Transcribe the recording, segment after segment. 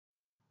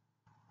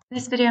In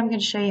this video, I'm going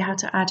to show you how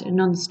to add a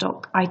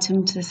non-stock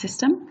item to the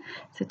system.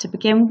 So to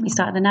begin, we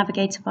start at the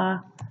navigator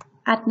bar,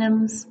 add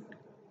NUMs,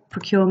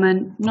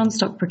 procurement,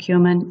 non-stock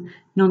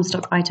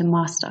item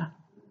master.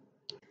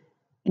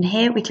 In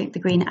here, we click the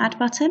green add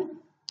button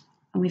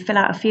and we fill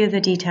out a few of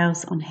the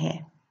details on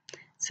here.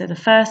 So the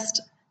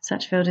first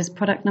search field is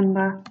product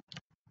number.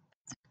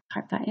 So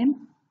type that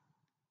in.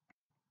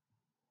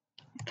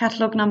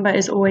 Catalogue number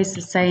is always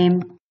the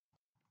same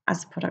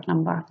as the product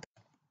number.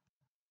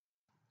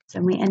 So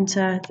we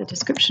enter the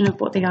description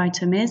of what the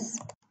item is.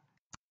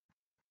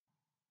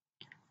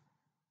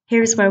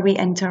 Here is where we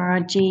enter our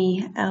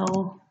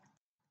GL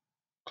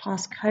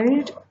class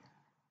code.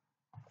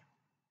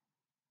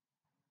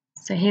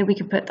 So here we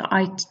can put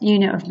the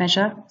unit of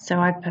measure. So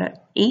I put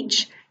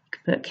each, you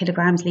could put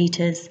kilograms,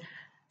 litres,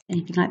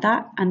 anything like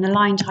that. And the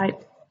line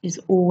type is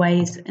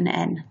always an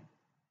N.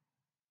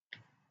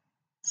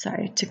 So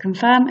to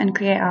confirm and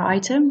create our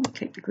item,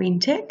 click the green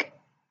tick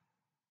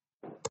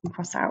and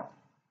cross out.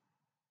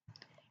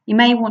 You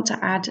may want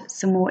to add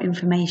some more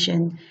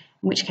information,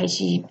 in which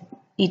case you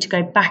need to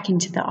go back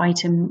into the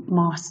item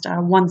master.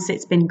 Once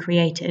it's been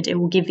created, it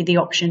will give you the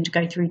option to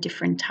go through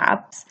different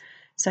tabs.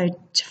 So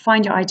to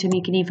find your item,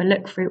 you can either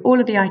look through all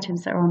of the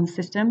items that are on the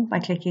system by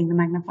clicking the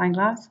magnifying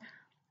glass,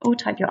 or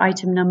type your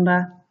item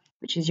number,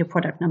 which is your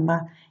product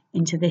number,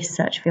 into this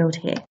search field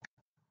here.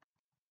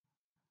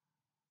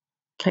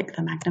 Click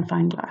the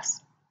magnifying glass.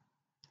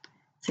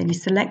 So you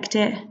select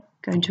it,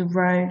 go into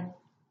row,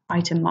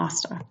 item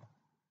master.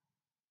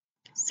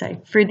 So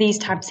through these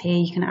tabs here,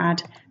 you can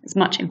add as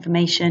much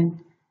information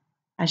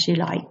as you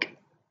like.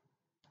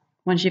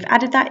 Once you've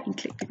added that, you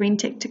click the green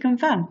tick to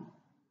confirm.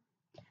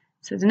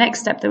 So the next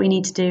step that we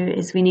need to do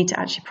is we need to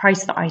actually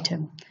price the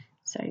item.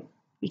 So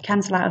we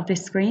cancel out of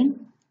this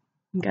screen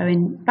and go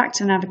in back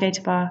to the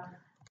navigator bar,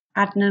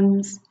 add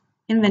NUMs,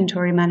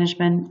 inventory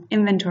management,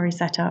 inventory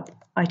setup,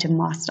 item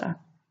master.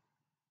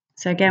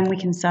 So again, we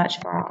can search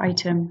for our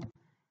item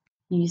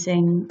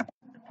using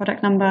the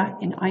product number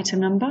in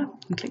item number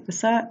and click the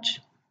search.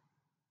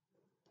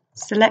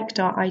 Select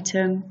our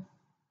item,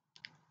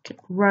 click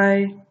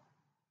row,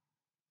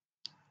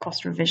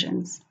 cost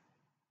revisions.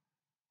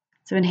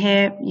 So in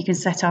here, you can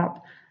set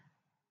up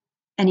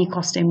any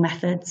costing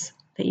methods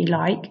that you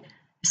like.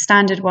 The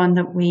standard one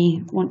that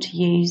we want to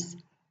use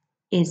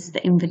is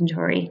the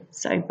inventory.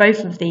 So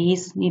both of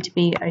these need to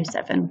be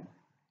 07.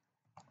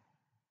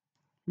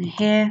 And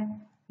here,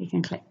 we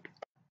can click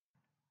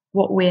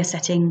what we're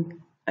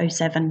setting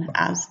 07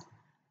 as.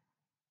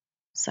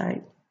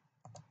 So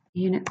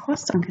unit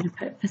cost, I'm going to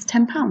put as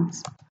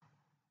 £10.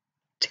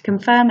 To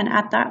confirm and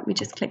add that, we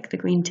just click the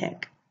green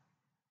tick.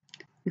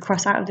 We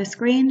cross out of the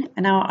screen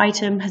and our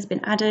item has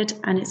been added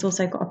and it's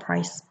also got a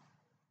price.